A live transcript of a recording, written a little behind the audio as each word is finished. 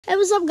Hey,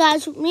 what's up,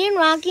 guys? Me and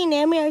Rocky and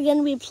Amy are going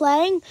to be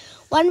playing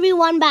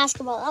 1v1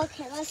 basketball.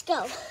 Okay, let's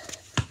go.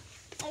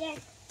 Okay.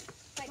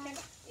 Wait,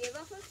 you go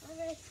first?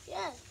 Okay,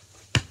 yeah.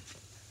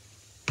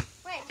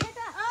 Wait, get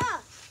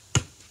that.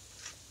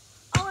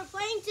 Oh, we're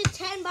playing to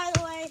 10, by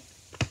the way.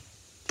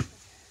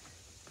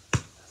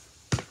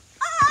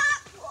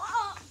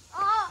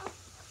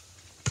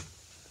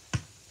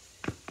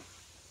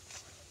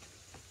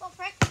 Oh,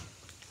 frick.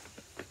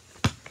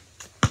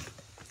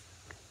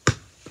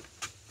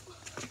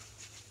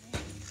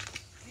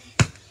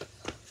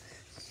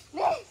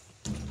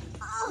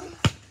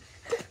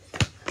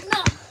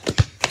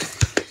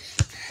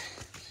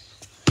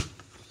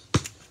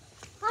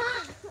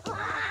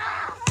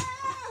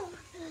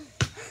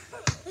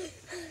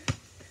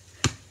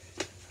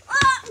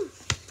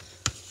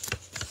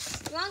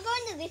 You want to go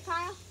into this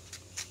pile?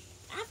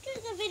 After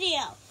the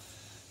video.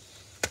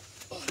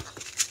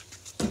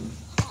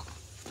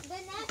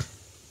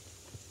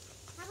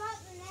 How about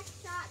the next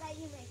shot that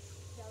you make,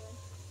 Dylan?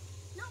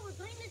 No, we're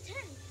playing to 10.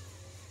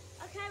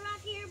 Okay,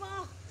 Rocky, your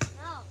ball.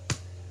 No.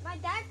 My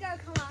dad's going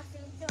to come out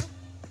soon, so.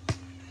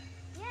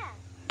 Yeah.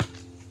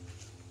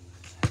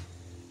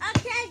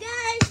 Okay,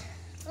 guys.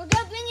 We're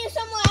going to bring you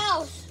somewhere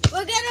else.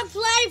 We're going to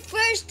play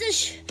first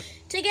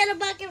to get a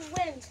bucket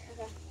wins.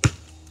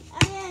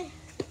 Okay.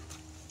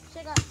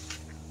 Shake up.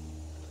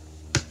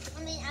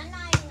 I'm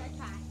not even going to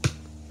try.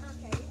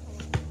 Okay, you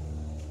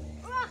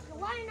come on. Rock,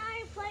 why not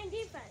you playing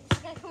defense?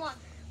 Okay, come on.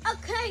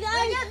 Okay, We're guys.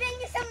 going to bring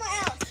you somewhere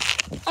else.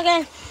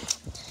 Okay.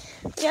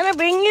 We're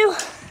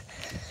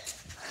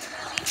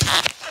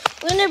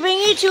gonna bring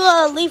you to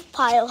a leaf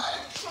pile.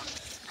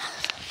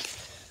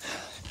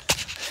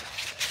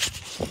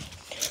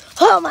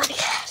 Oh my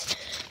god.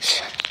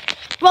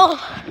 Bro.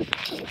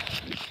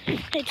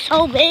 It's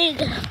so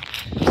big. Oh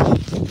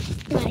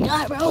my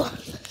god, bro.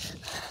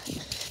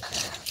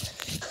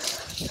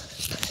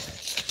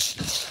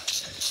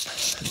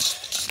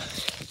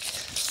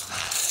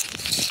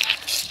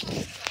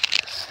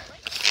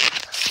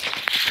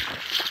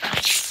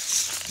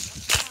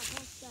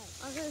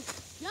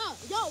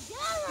 Yo, get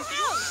out of the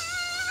house!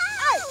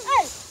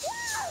 Hey!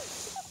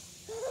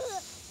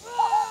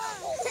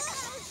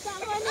 Stop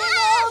running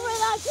over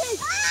that kid!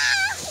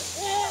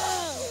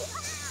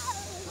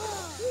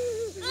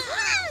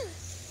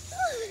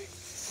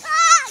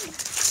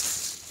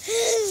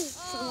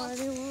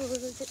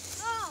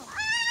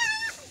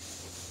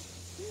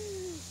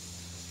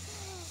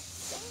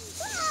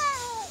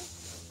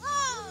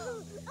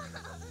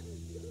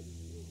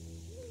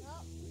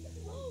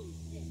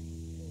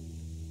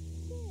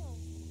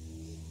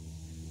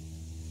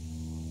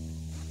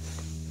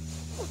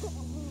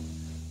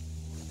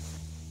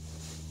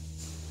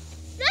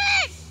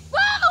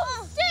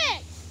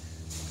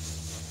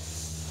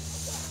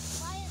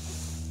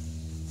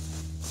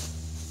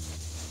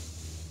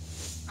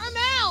 I'm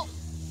out!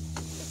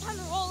 It's time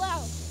to roll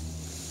out.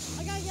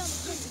 I gotta get on the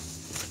table.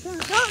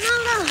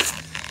 No.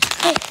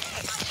 Hey.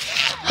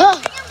 Bring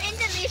him in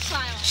the leaf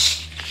pile.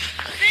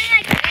 Bring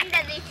like in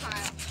the leaf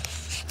pile.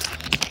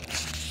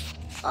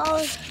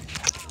 Oh.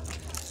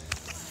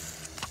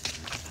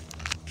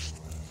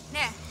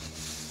 There.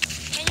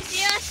 Can you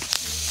see us?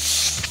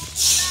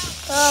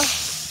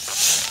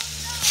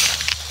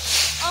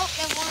 Oh,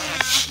 there's one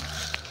now.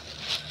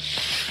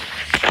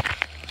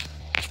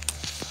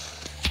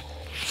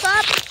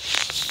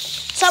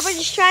 Stop, we're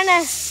just trying to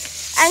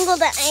angle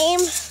the aim.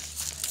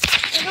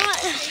 You know what?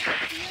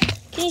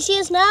 Can you see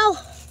us now?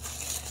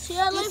 See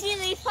that leaf? See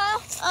the leaf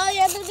pile? Oh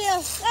yeah, the deal.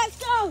 Let's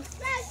go!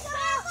 Let's go!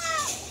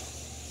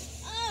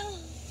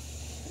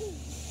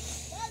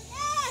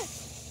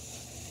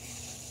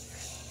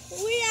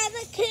 We are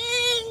the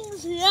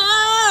kings! Yeah!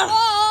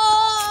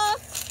 Oh!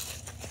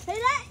 Say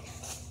that!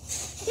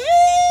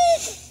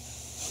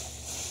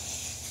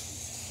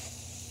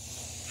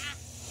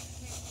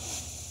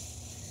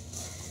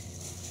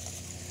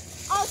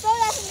 Oh, throw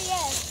that in the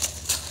air.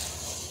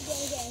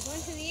 Okay.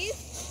 One to these.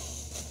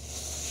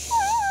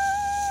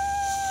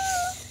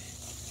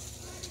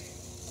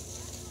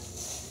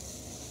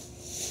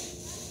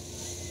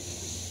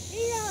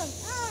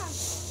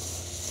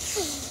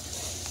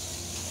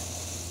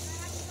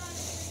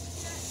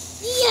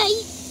 Yay!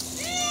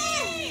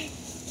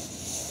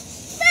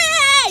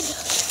 Bad!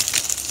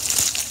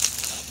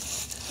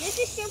 Let's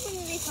just jump in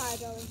the leaf pile,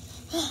 Dylan.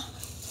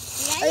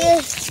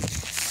 Okay,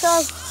 so,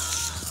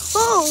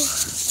 oh,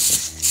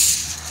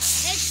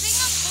 Let's bring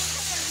up both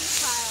of the leaf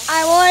pile.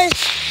 I was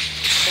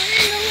in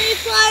the leaf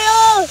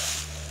pile.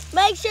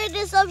 Make sure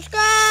to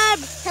subscribe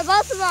To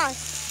both of us.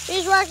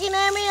 He's Rocky and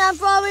Amy. I'm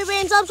probably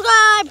being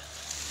subscribed.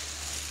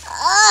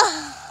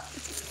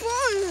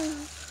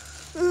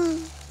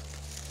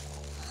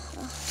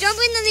 Jump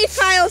in the leaf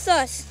pile with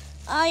us.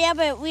 Oh yeah,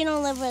 but we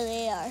don't live where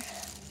they are.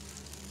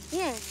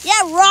 Yeah.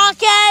 Yeah,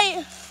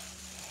 Rocky.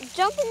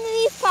 Jump in the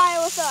leaf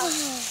pile with us.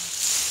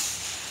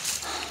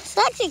 It's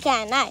actually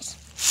kind of nice.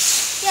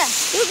 Yeah.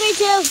 You can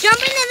too. Jump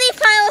in the leaf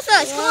pile with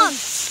us. Come on.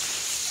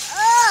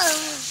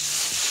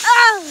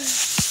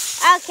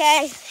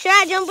 Okay. Should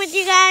I jump with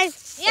you guys?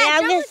 Yeah, jump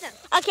I'm gonna, with them.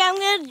 Okay,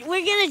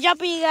 we're gonna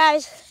jump with you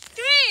guys.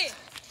 3,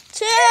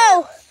 2,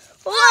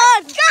 1,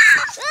 go!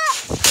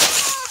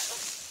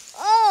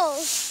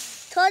 Oh,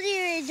 told you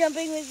we were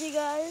jumping with you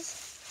guys.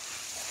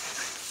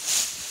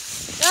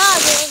 Oh,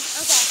 dude.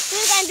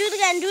 Okay. Do it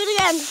again. Do it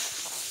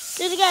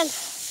again.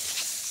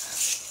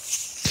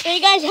 So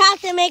you guys have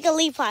to make a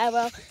leap pile,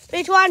 bro.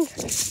 3, 2, 1. Oh!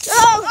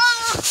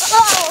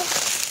 Oh!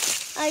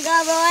 I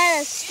got, bro.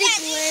 I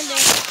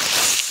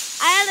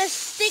had a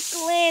stick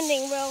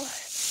landing, bro.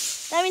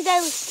 That means I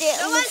was stick.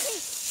 I want to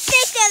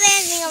stick the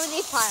landing of a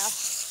leaf pile.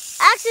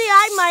 Actually,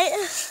 I might.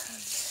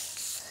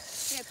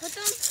 Yeah, put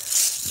them.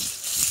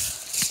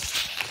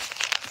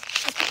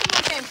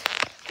 Put them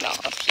No.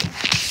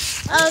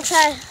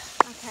 Okay.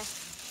 Okay.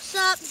 What's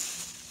up?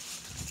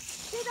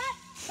 See that?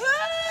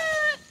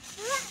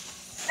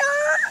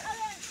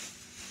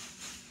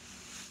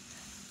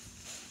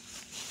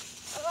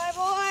 Alright,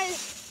 boys.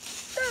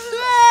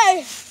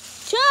 3,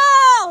 2.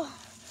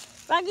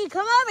 Raggy,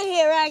 come over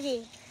here,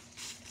 Raggy.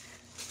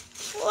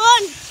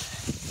 1.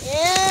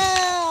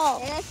 Yeah.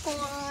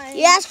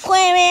 Yes,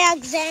 Queen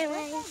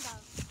examining.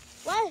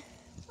 What?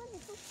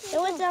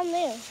 It went down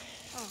there.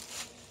 Oh.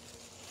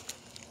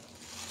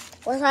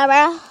 What's up,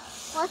 bro?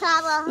 What's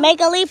up, bro?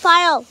 Make a leap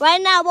pile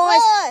right now,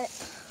 boys. What?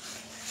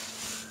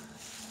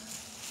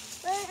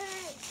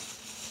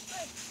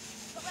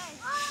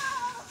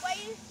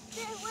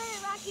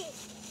 Wait, Rocky.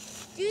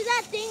 Do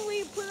that thing where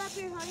you pull up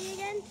your honey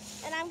again,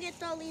 and I'm gonna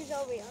throw leaves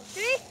over you.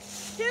 3,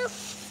 2.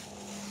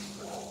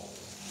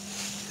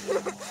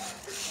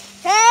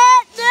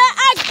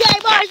 Okay,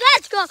 boys,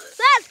 let's go.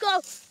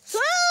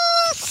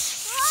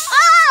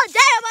 Oh,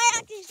 damn, I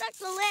actually stuck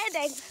the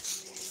landing.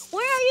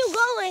 Where are you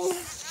going?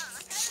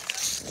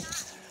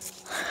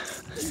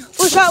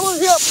 What's up?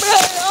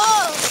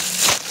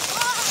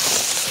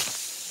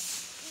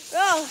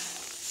 Oh,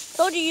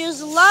 told you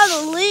use a lot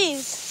of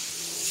leaves.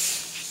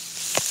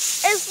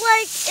 It's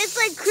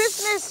like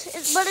Christmas,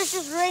 but it's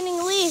just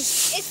raining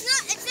leaves. It's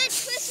not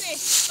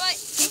Christmas, but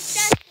it's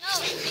just no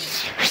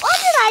leaves. What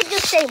did I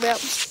just say, bro? You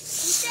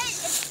said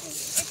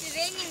it's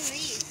raining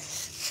leaves.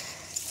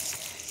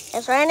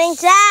 It's raining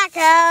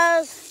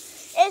tacos.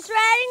 It's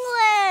raining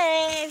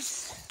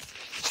leaves.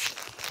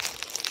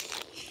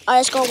 All right,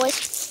 let's go, boys.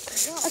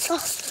 Let's go.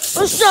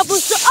 What's up?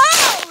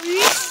 Oh,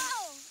 yeah.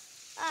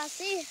 Ah,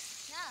 see?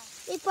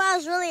 Yeah. Leap pile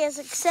is really a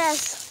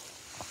success.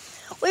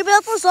 We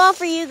built this all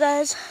for you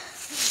guys.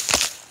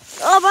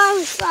 All by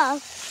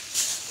ourselves.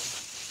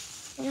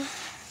 Yeah.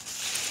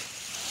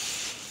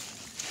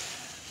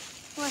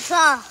 What's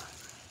up?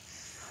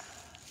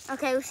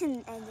 Okay, we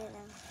shouldn't end it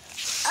now.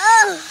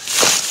 Oh.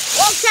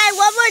 Okay,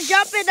 one more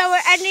jump and then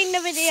we're ending the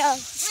video.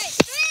 Wait,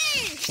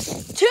 3,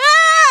 2,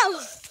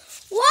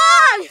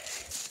 1.